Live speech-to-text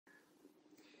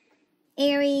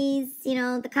Aries, you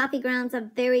know, the coffee grounds are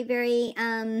very, very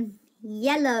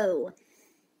yellow.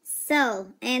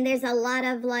 So, and there's a lot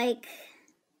of like,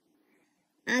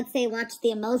 I'd say watch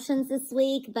the emotions this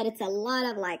week, but it's a lot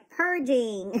of like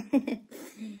purging.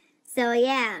 So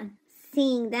yeah,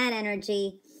 seeing that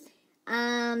energy.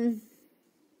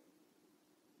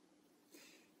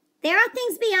 There are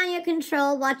things beyond your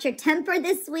control. Watch your temper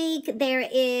this week. There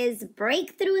is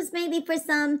breakthroughs maybe for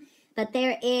some, but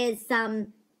there is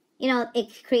some, you know,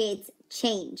 it creates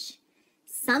change.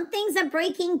 Some things are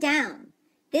breaking down.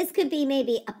 This could be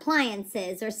maybe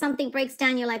appliances or something breaks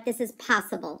down in your life. This is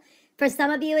possible. For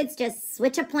some of you, it's just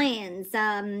switch of plans,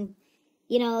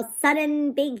 you know,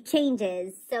 sudden big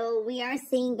changes. So we are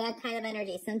seeing that kind of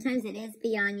energy. Sometimes it is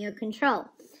beyond your control.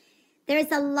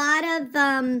 There's a lot of,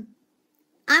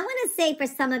 I want to say for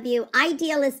some of you,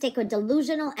 idealistic or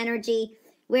delusional energy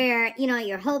where, you know,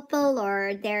 you're hopeful or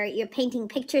you're painting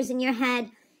pictures in your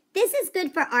head. This is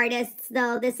good for artists,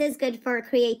 though. This is good for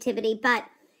creativity, but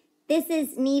this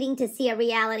is needing to see a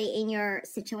reality in your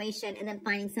situation and then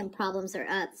finding some problems or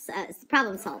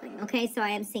problem solving, okay? So I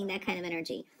am seeing that kind of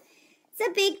energy. It's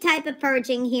a big type of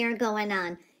purging here going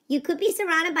on. You could be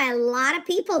surrounded by a lot of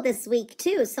people this week,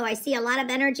 too. So I see a lot of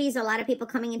energies, a lot of people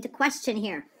coming into question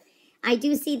here. I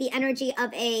do see the energy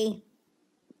of a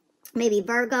maybe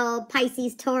Virgo,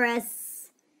 Pisces, Taurus,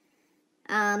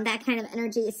 that kind of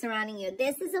energy is surrounding you.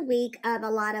 This is a week of a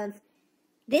lot of,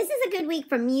 this is a good week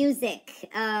for music,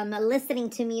 listening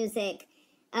to music,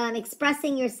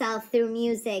 expressing yourself through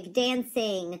music,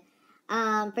 dancing.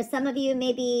 For some of you,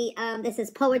 maybe this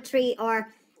is poetry, or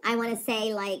I want to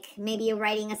say like maybe you're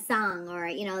writing a song, or,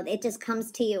 you know, it just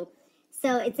comes to you.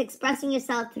 So it's expressing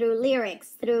yourself through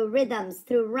lyrics, through rhythms,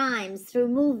 through rhymes, through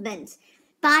movement,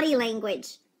 body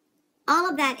language. All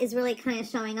of that is really kind of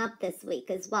showing up this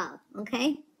week as well,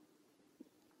 okay?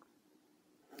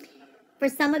 For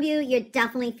some of you, you're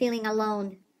definitely feeling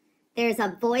alone. There's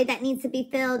a void that needs to be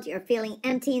filled. You're feeling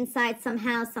empty inside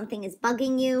somehow. Something is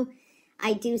bugging you.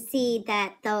 I do see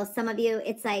that, though, some of you,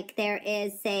 it's like there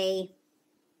is a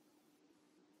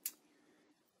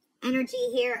energy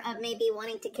here of maybe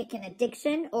wanting to kick an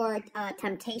addiction or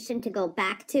temptation to go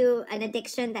back to an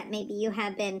addiction that maybe you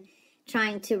have been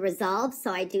trying to resolve.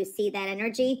 So I do see that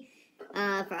energy.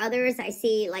 For others, I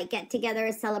see like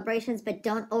get-togethers, celebrations, but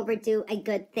don't overdo a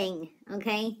good thing,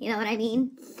 okay? You know what I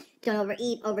mean? Don't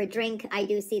overeat, overdrink. I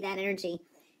do see that energy.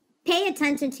 Pay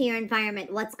attention to your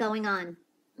environment, what's going on,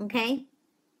 okay?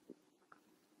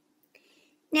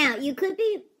 Now, you could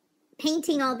be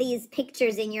painting all these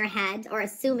pictures in your head or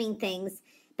assuming things,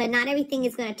 but not everything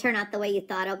is going to turn out the way you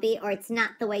thought it'll be, or it's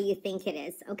not the way you think it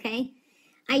is, okay?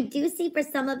 I do see for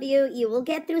some of you, you will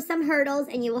get through some hurdles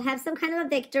and you will have some kind of a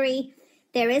victory.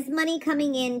 There is money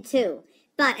coming in too,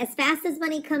 but as fast as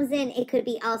money comes in, it could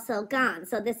be also gone.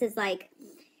 So this is like,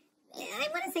 I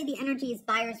want to say the energy is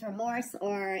buyer's remorse,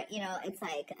 or, you know, it's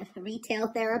like retail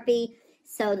therapy.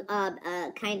 So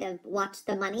kind of watch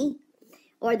the money,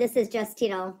 or this is just, you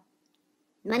know,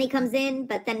 money comes in,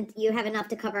 but then you have enough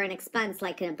to cover an expense,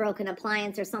 like a broken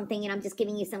appliance or something. You know, I'm just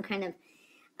giving you some kind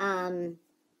of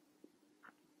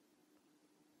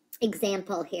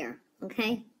example here,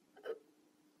 okay?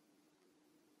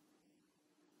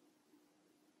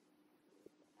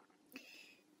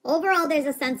 Overall, there's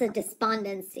a sense of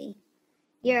despondency.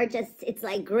 You're just, it's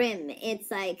like grim.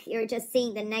 It's like you're just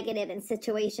seeing the negative in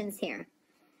situations here.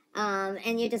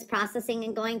 And you're just processing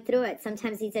and going through it.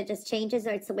 Sometimes these are just changes, or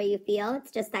it's the way you feel.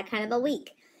 It's just that kind of a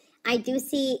week. I do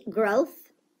see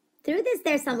growth. Through this,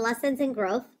 there's some lessons in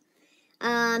growth.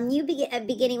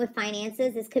 Beginning with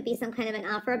finances. This could be some kind of an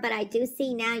offer, but I do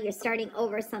see now you're starting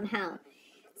over somehow.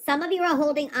 Some of you are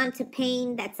holding on to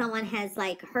pain that someone has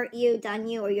like hurt you, done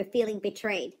you, or you're feeling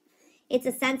betrayed. It's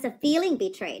a sense of feeling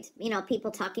betrayed. You know, people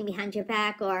talking behind your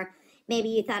back, or maybe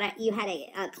you thought you had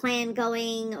a clan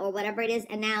going or whatever it is,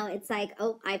 and now it's like,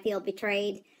 oh, I feel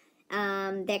betrayed.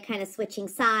 They're kind of switching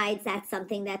sides. That's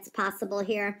something that's possible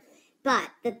here. But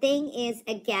the thing is,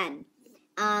 again,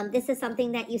 this is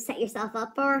something that you set yourself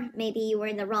up for. Maybe you were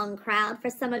in the wrong crowd for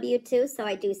some of you too, so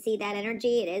I do see that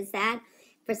energy. It is that.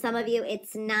 For some of you,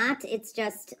 it's not. It's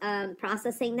just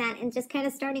processing that and just kind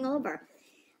of starting over.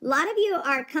 A lot of you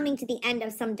are coming to the end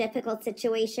of some difficult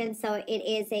situation, so it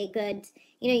is a good,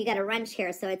 you know, you got a wrench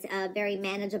here, so it's very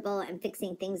manageable and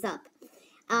fixing things up.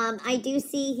 I do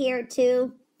see here,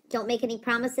 too, don't make any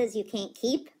promises you can't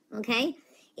keep, okay?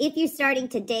 If you're starting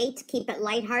to date, keep it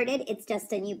lighthearted. It's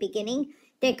just a new beginning.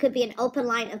 There could be an open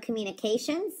line of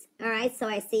communications, all right? So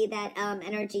I see that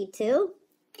energy, too.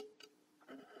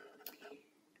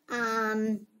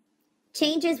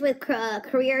 Changes with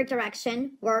career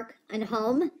direction, work, and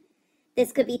home.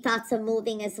 This could be thoughts of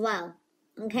moving as well,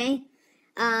 okay?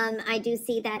 I do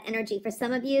see that energy for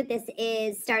some of you. This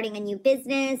is starting a new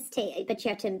business, but you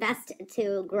have to invest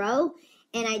to grow.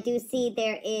 And I do see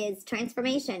there is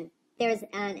transformation. There's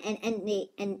an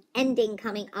ending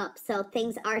coming up. So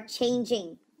things are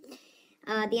changing.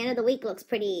 The end of the week looks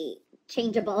pretty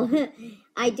changeable.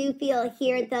 I do feel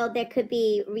here, though, there could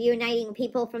be reuniting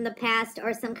people from the past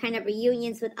or some kind of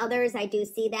reunions with others. I do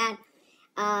see that.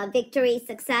 Victory,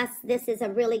 success. This is a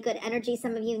really good energy.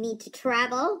 Some of you need to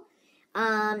travel.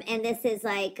 And this is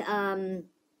like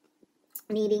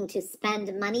needing to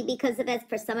spend money because of it.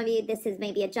 For some of you, this is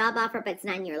maybe a job offer, but it's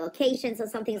not in your location, so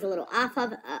something's a little off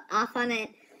on it.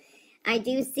 I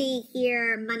do see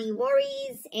here money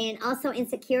worries and also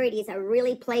insecurities are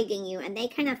really plaguing you, and they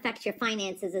kind of affect your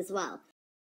finances as well.